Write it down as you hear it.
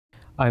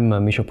I'm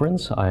Michel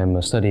Prins.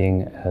 I'm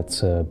studying at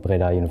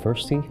Breda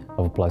University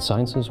of Applied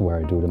Sciences, where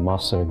I do the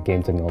Master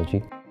Game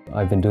Technology.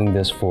 I've been doing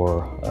this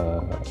for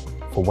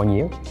 1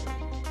 year,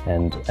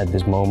 and at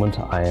this moment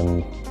I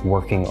am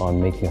working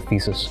on making a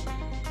thesis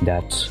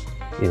that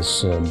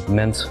is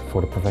meant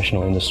for the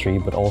professional industry,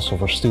 but also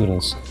for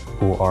students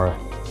who are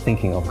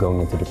thinking of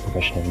going into the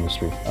professional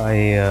industry. I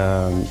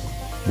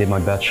did my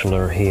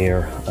bachelor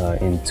here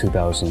in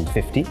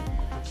 2015.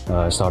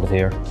 I started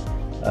here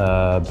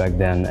back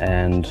then,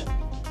 and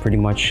pretty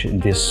much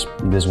this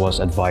was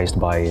advised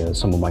by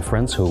some of my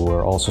friends who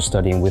were also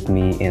studying with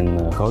me in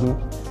Groningen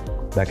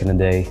back in the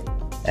day,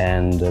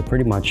 and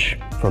pretty much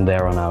from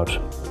there on out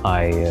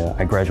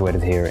I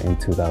graduated here in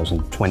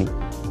 2020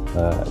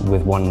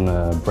 with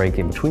one break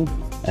in between,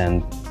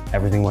 and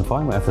everything went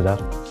fine after that.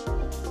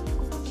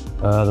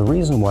 The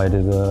reason why I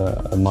did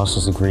a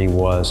master's degree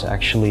was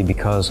actually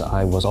because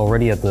I was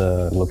already at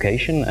the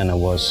location and I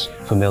was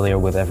familiar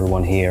with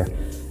everyone here,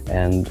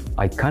 and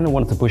I kind of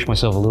wanted to push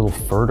myself a little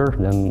further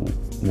than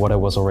what I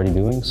was already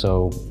doing.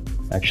 So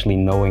actually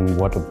knowing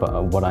what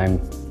I'm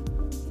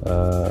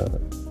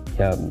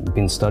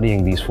been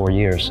studying these 4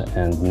 years,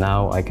 and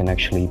now I can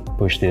actually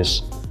push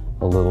this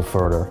a little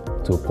further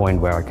to a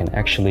point where I can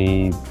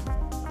actually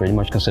pretty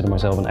much consider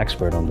myself an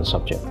expert on the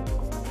subject.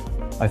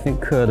 I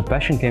think the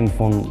passion came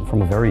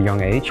from a very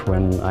young age,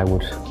 when I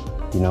would,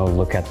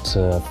 look at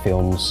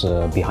films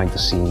behind the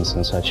scenes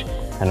and such,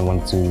 and I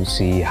wanted to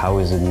see how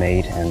is it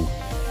made. And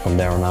from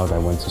there on out I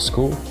went to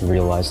school,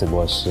 realized it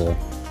was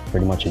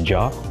pretty much a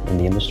job in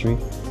the industry,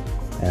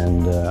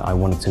 and I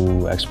wanted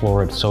to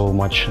explore it so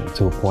much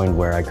to a point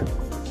where I could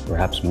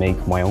perhaps make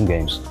my own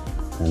games.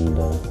 And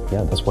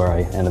that's where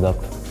I ended up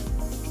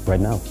right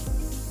now.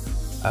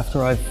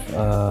 After I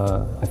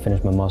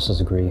finished my master's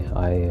degree,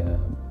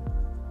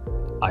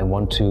 I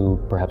want to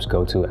perhaps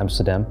go to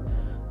Amsterdam.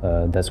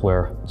 That's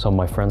where some of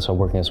my friends are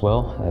working as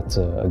well, at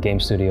a game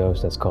studio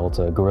that's called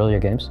Guerrilla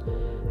Games.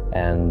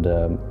 And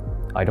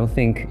I don't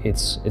think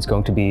it's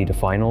going to be the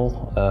final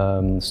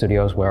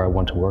studios where I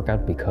want to work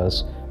at,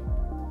 because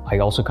I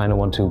also kind of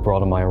want to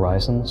broaden my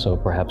horizon, so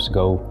perhaps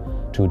go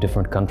to a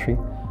different country.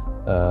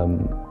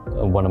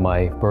 One of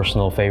my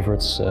personal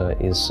favorites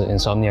is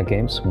Insomnia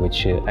Games,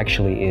 which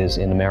actually is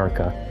in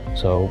America.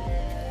 So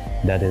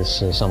that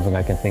is something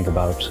I can think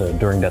about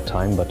during that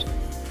time, but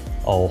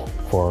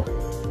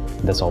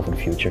that's all for the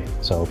future.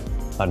 So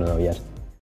I don't know yet.